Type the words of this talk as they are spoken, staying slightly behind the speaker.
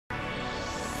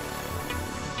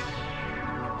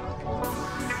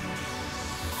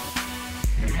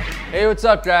Hey, what's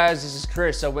up guys? This is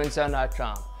Chris at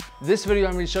WinkSound.com. In this video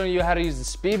I'm going to be showing you how to use the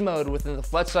speed mode within the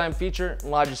flex time feature in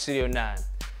Logic Studio 9.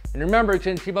 And remember, you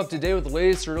can keep up to date with the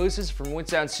latest releases from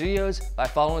WinkSound Studios by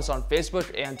following us on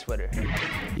Facebook and Twitter.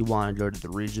 You want to go to the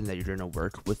region that you're going to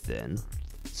work within.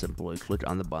 Simply click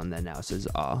on the button that now says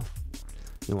off.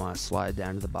 You want to slide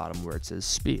down to the bottom where it says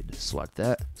speed. Select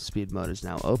that. Speed mode is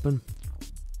now open.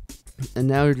 And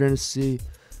now you're going to see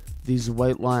these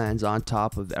white lines on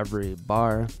top of every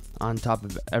bar, on top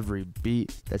of every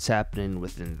beat that's happening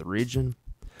within the region.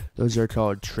 Those are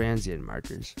called transient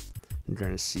markers. You're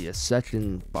going to see a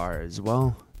second bar as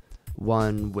well,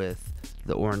 one with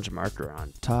the orange marker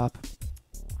on top.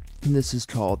 And this is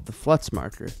called the flex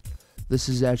marker. This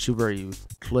is actually where you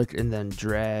click and then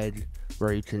drag,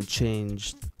 where you can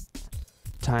change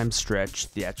time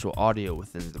stretch the actual audio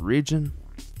within the region.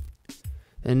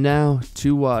 And now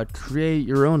to create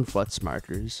your own flex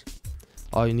markers,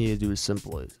 all you need to do is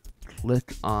simply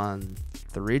click on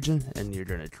the region and you're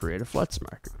going to create a flex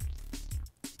marker.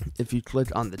 If you click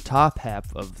on the top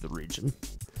half of the region,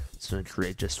 it's going to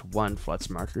create just one flex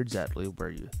marker exactly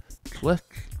where you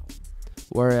click.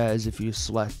 Whereas if you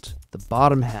select the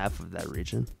bottom half of that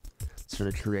region, it's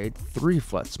going to create 3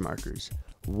 flex markers.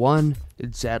 One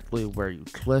exactly where you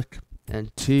click,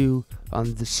 and 2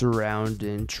 on the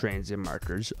surrounding transient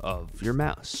markers of your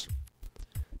mouse.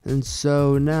 And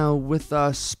so now with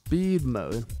speed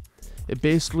mode, it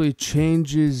basically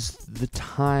changes the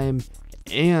time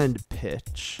and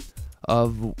pitch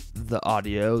of the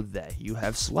audio that you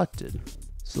have selected.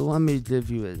 So let me give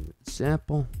you an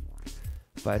example.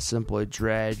 If I simply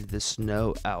drag this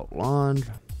note out long,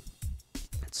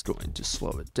 it's going to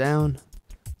slow it down.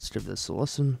 Let's give this a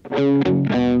listen.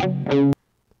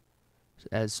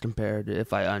 As compared to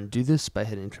if I undo this by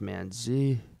hitting Command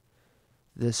Z,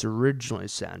 this originally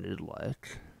sounded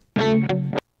like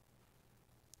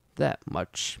that,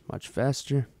 much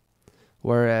faster.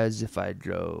 Whereas if I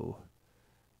go,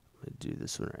 let me do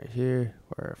this one right here,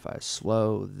 or if I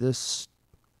slow this,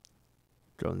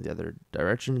 go in the other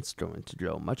direction, it's going to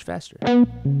go much faster.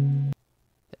 And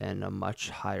a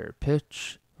much higher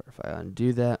pitch, or if I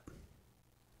undo that,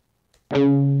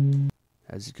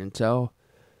 as you can tell,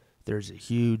 there's a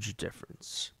huge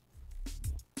difference.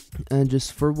 And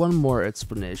just for one more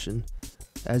explanation,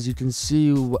 as you can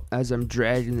see, as I'm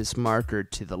dragging this marker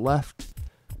to the left,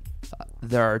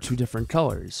 there are 2 different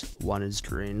colors. One is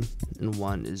green and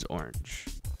one is orange.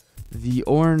 The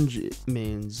orange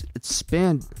means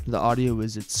the audio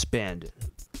is expanding,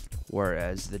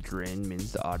 whereas the green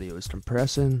means the audio is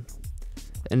compressing.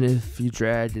 And if you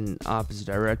drag in opposite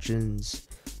directions,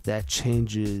 that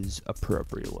changes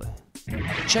appropriately.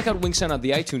 Check out WinkSound on the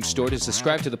iTunes Store to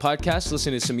subscribe to the podcast,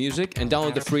 listen to some music, and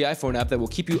download the free iPhone app that will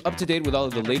keep you up to date with all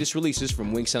of the latest releases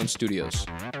from WinkSound Studios.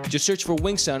 Just search for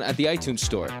WinkSound at the iTunes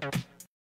Store.